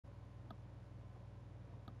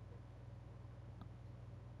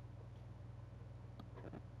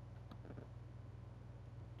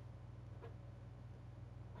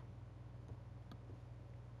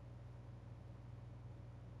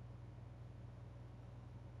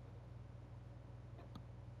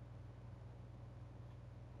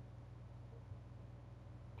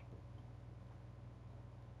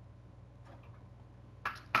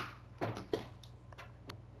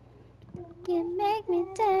You make me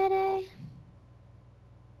dirty.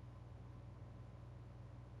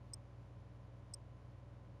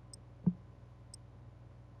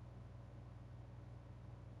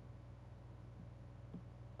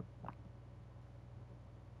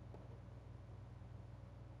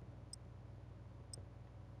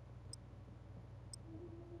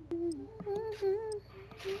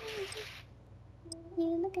 You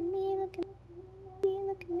look at me, look at me,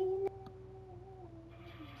 look at me.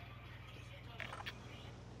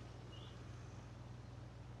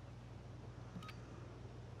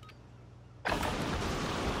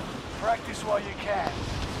 Practice while you can.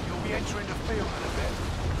 You'll be entering the field in a bit.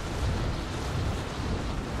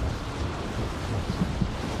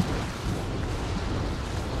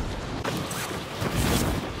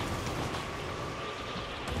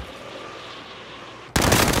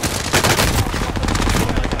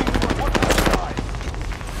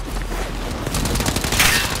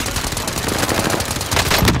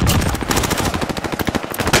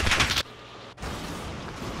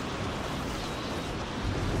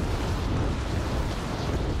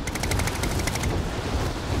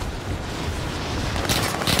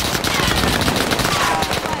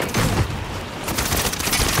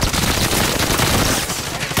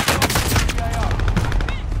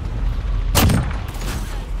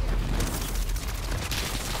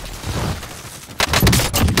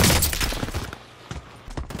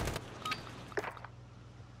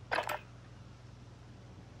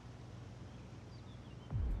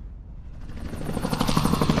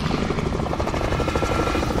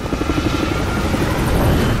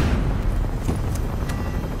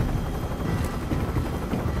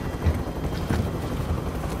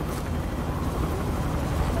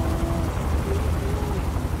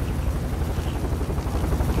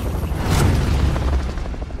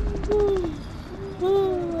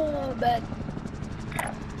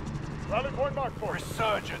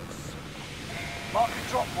 Resurgence. Mark a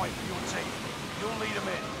drop point for your team. You'll lead them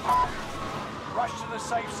in. Rush to the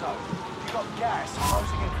safe zone. You've got gas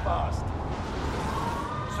closing in fast.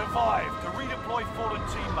 Survive to redeploy fallen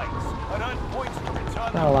teammates and earn points to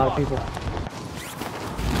return. Not a lot of people.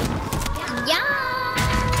 Yeah!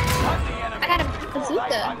 I got a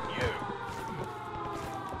bazooka.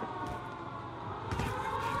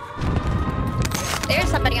 There's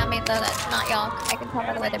somebody on me though that's not y'all. I can tell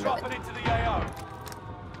by the way they're moving.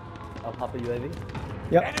 I'll pop a UAV.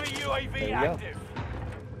 Yep. Enemy UAV there you active.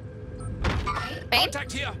 Main?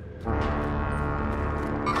 Contact here.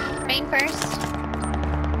 Main first.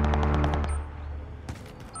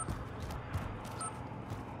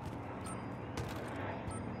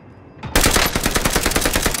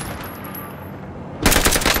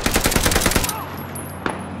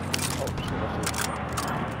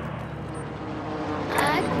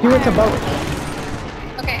 He went to boat.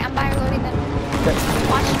 Okay, I'm by reloading them. Okay.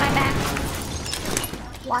 Watch my back.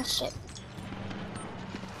 Watch it.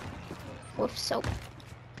 With soap.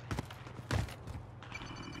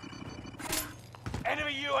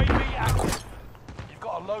 Enemy UAV active. You've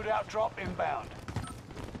got a loadout drop inbound.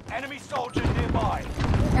 Enemy soldier nearby.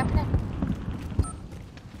 Dropping it.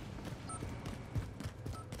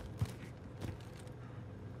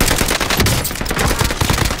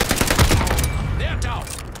 They're down.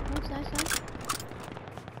 Oops, nice one.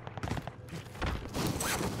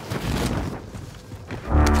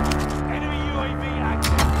 Enemy UAV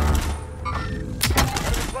active.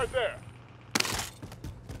 Enemies right there.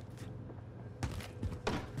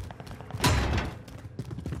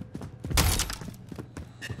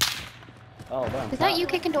 Oh, damn. Is that you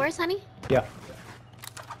kicking doors, honey? Yeah.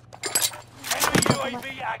 Enemy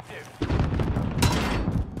UAV active.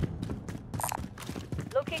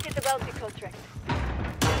 Located the bounty contract.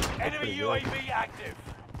 Enemy UAV active.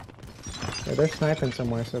 Yeah, they're sniping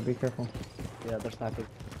somewhere, so be careful. Yeah, they're sniping.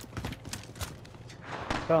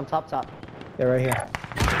 They're on top. They're right here.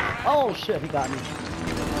 Oh shit, he got me.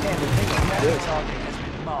 Enemy target has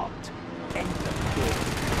been marked. End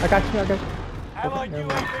them. I got you, I got you. Allied never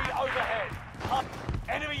mind. UAV overhead. Up.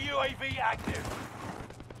 Enemy UAV active.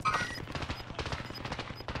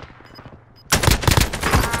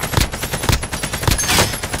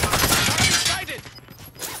 Sighted.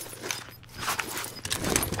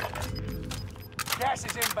 Gas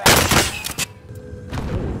is inbound.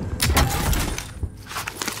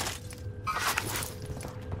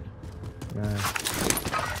 Nice.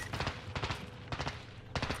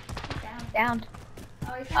 Down.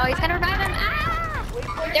 Oh, he's gonna revive him. Ah!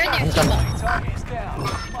 They're in there. I'm coming. Target is down.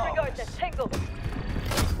 Disregard the tango.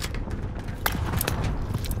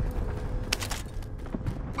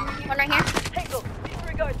 One right here. Tango.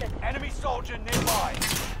 Disregard that. Enemy soldier nearby.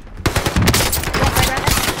 One right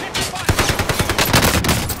there.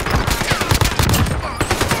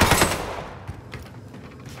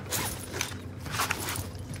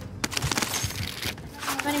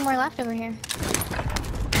 left over here.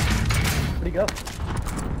 Where'd he go?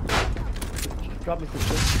 Drop me some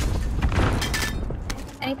shit.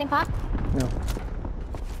 Anything pop? No.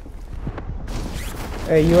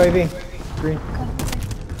 Hey, UAV. Green.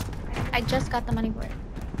 I just got the money for it.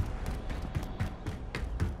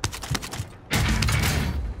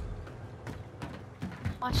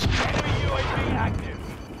 Watch. Enemy UAV active.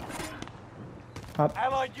 Up.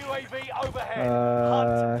 Allied UAV overhead.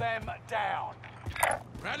 Hunt them down.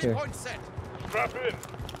 Rally Here. point set. Strap in.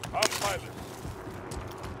 I'm pilot.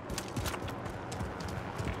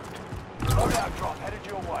 Loadout drop headed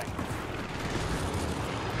your way.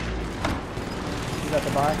 He's at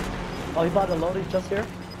the buy. Oh, he bought the load. He's just here.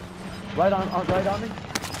 Right on me.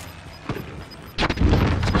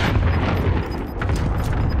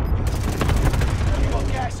 You got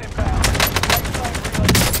gas inbound.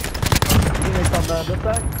 Teammates on this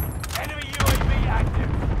side. Enemy UAV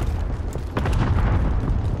active.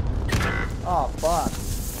 Oh, fuck.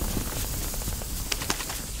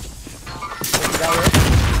 Is that it?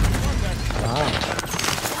 Wow.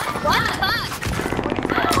 What? Fuck!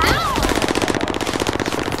 Ow!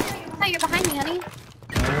 Oh, you're behind me, honey.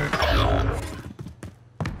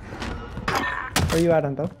 Where you at,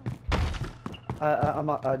 Anto?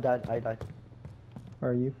 I died.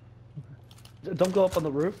 Where are you? Don't go up on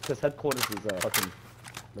the roof, because headquarters is fucking.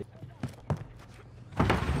 Like,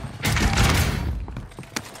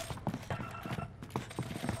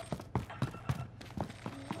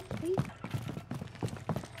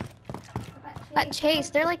 That chase,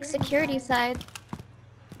 they're like security side.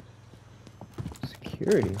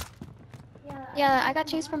 Security. Yeah, I got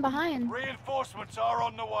chased from behind. Reinforcements are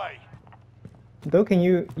on the way. Though, can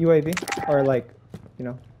you UAV? Or like, you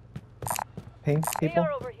know, ping people?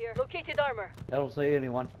 AR over here. Located armor. I don't see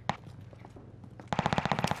anyone.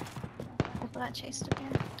 I got chased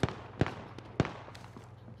again.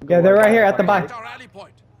 Yeah, they're right here at the buy. Our rally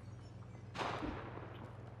point.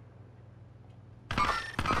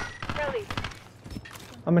 Rally.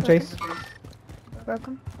 I'm gonna chase. Broke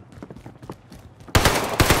him.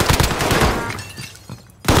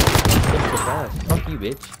 Fuck you,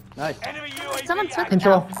 bitch. Nice. Enemy UAV Someone took active.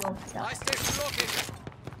 Control. it out. Buy station located.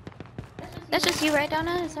 That's just you, right,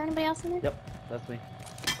 Donna? Is there anybody else in there? Yep, that's me.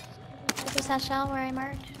 Is this that shell where I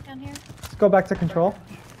marked down here? Let's go back to control.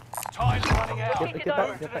 Time's running out. Get back,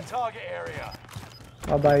 Move to get the back. target area.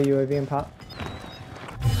 I'll buy a UAV and pop.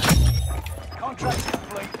 Contract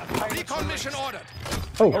complete and payments Recon mission released. ordered.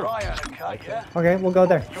 Oh, Ryan, okay, yeah? okay, we'll go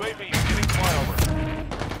there. UAV giving flyover.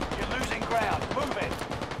 You're losing ground. Move it.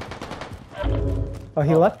 Oh,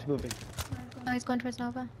 he left? Moving. Oh, he's going towards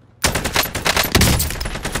Nova.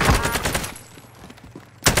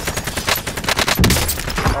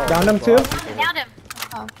 Downed him too? Downed him.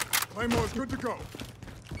 Oh. Claymore's good to go.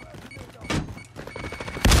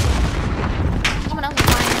 Someone else is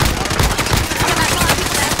flying.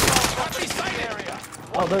 Watch me sighted. Area.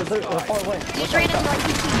 Oh, they're far away. You ran into like PT.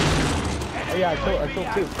 Oh yeah, I killed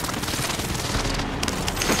two.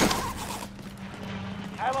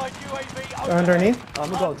 Allied UAV They're underneath? I'm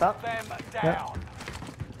gonna go on top. Them down.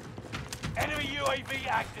 Enemy UAV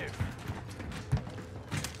active.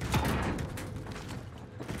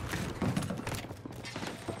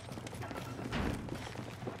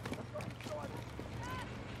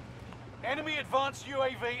 Enemy advanced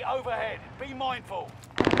UAV overhead. Be mindful.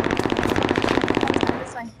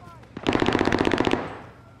 This way.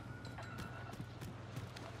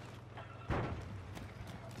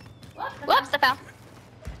 Whoops, I fell.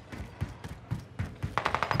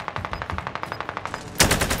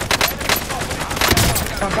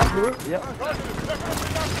 On top of the roof? Yep.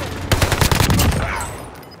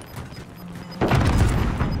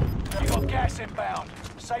 You got gas inbound.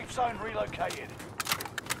 Safe zone relocated.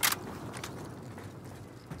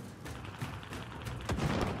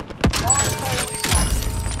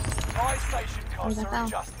 Fire station costs Where's that are bell?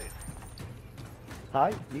 adjusted.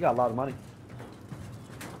 Hi, you got a lot of money.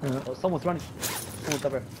 Yeah. Oh, someone's running. Someone's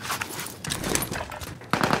up here.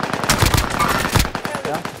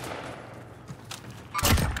 Yeah.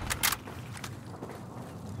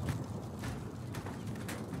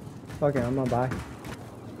 Okay, I'm gonna buy.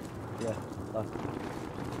 Yeah.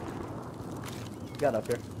 Got up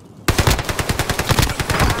here.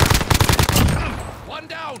 One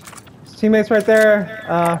down. His teammates right there.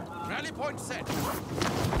 Rally point set.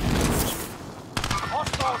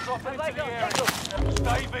 Hostile dropping into the area.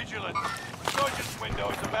 Stay vigilant. Resurgence window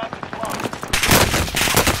is about to close.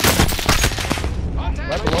 Contact.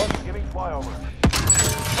 Right below. Giving flyover.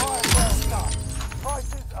 Fire well done.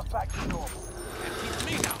 Prices are back to normal. Teach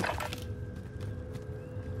me now.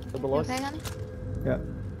 They're below us. Okay, honey? Yeah.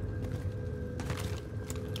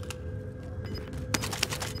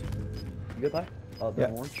 You good, Ty? Oh, the Yeah.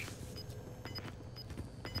 orange.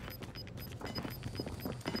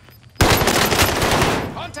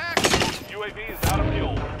 Contact! UAV is out of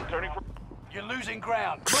fuel. Returning for... You're losing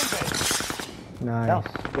ground. Move it. Nice. Yeah,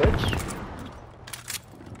 bitch.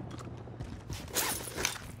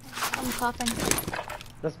 I'm coughing.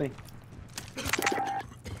 That's me.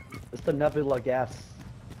 It's the nebula gas.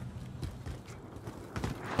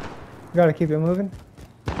 You gotta keep it moving.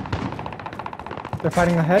 They're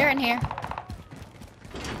fighting They're ahead. in here.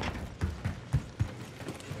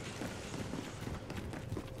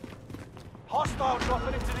 Hostile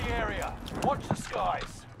dropping into the area. Watch the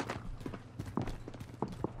skies.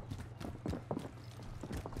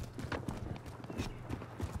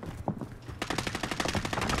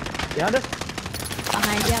 Behind us?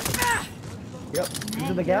 Behind you. Yep. He's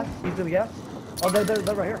in the gas. He's in the gas. Oh, they're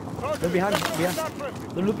right here. They're behind.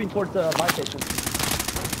 They're looping towards the buy station.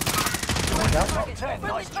 Yeah. Top 10.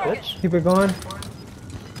 Nice job. Bitch. Keep it going.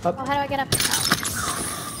 Oh, how do I get up? Oh.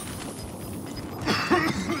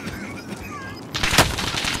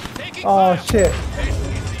 Taking Oh fire! shit. This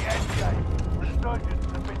is the end game. Resurgence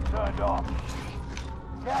has been turned off.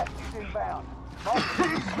 Gas is inbound. Mark the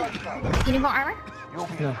safe zone. You need more armor? You'll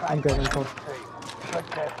be No, I'm good. I'm cool. Tread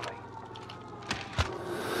carefully.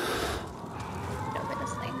 Get over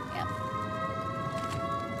this thing. Yep.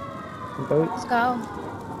 Boat. Let's go.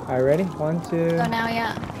 Alright, ready? 1, 2. Go now,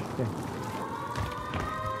 yeah. Okay.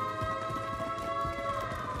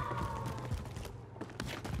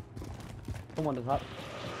 Someone is hot.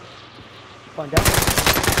 Find out.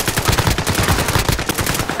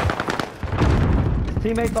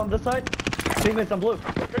 Teammates on this side. Teammates on blue.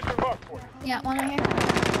 Yeah, one in here. Don't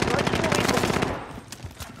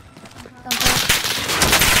go.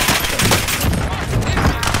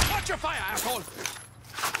 Watch your fire, asshole!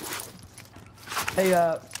 Hey,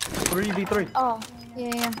 3v3. Oh,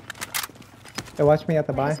 yeah. Hey, watch me at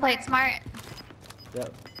the buy. Just play it smart. Yeah.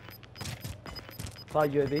 Fly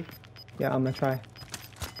UAV. Yeah, I'm gonna try.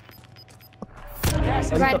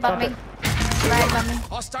 Gas is Right above me. Right above me.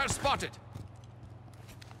 Hostile spotted!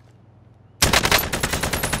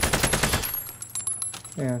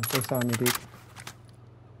 Yeah, they saw me, dude.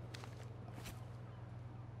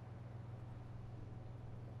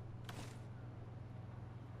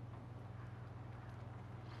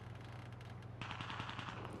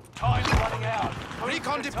 Time's running out.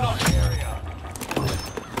 Recon Move to the deployed. target area.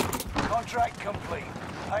 Contract complete.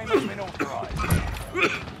 Payment's been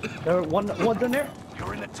authorized. There, one's in there.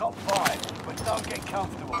 You're in the top 5, but don't get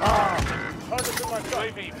comfortable.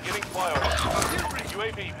 UAV beginning flyover.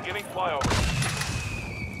 UAV beginning flyover.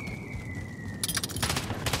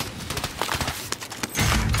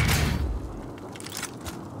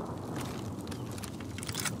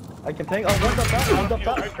 I can ping. Oh, one's up top. One's up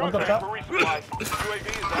top. One's up Returning top. for resupply. UAV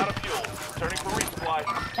is out of fuel. Returning for resupply.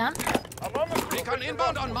 Jump. Recon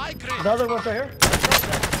inbound on my grid! The other one's right here.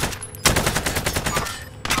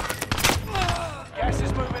 Gas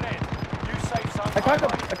is moving in. New safe zone. I cracked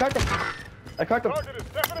him. I cracked him. I cracked him.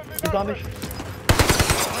 He's on me.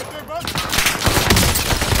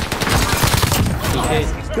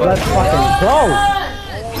 Let's fucking go!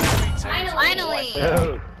 Finally!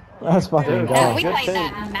 Dude. Let's fucking Dude, go. Oh, we good played thing.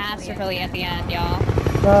 that masterfully at the end, y'all.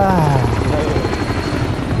 Ah.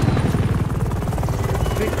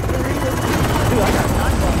 Dude, I got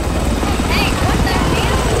 9 bucks. Hey, what the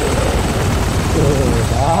hell? Dude,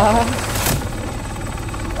 ah.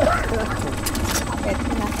 Okay,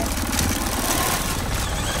 nothing.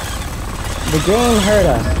 The game hurt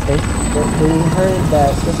us. They heard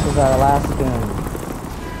that this was our last game.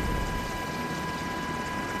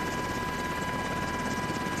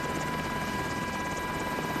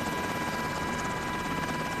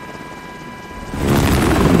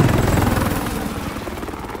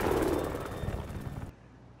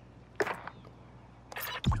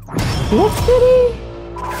 Big duty?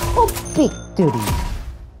 Oh, big duty.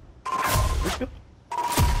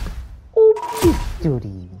 Oh, big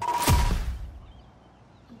duty.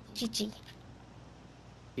 GG.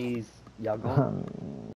 He's y'all gone.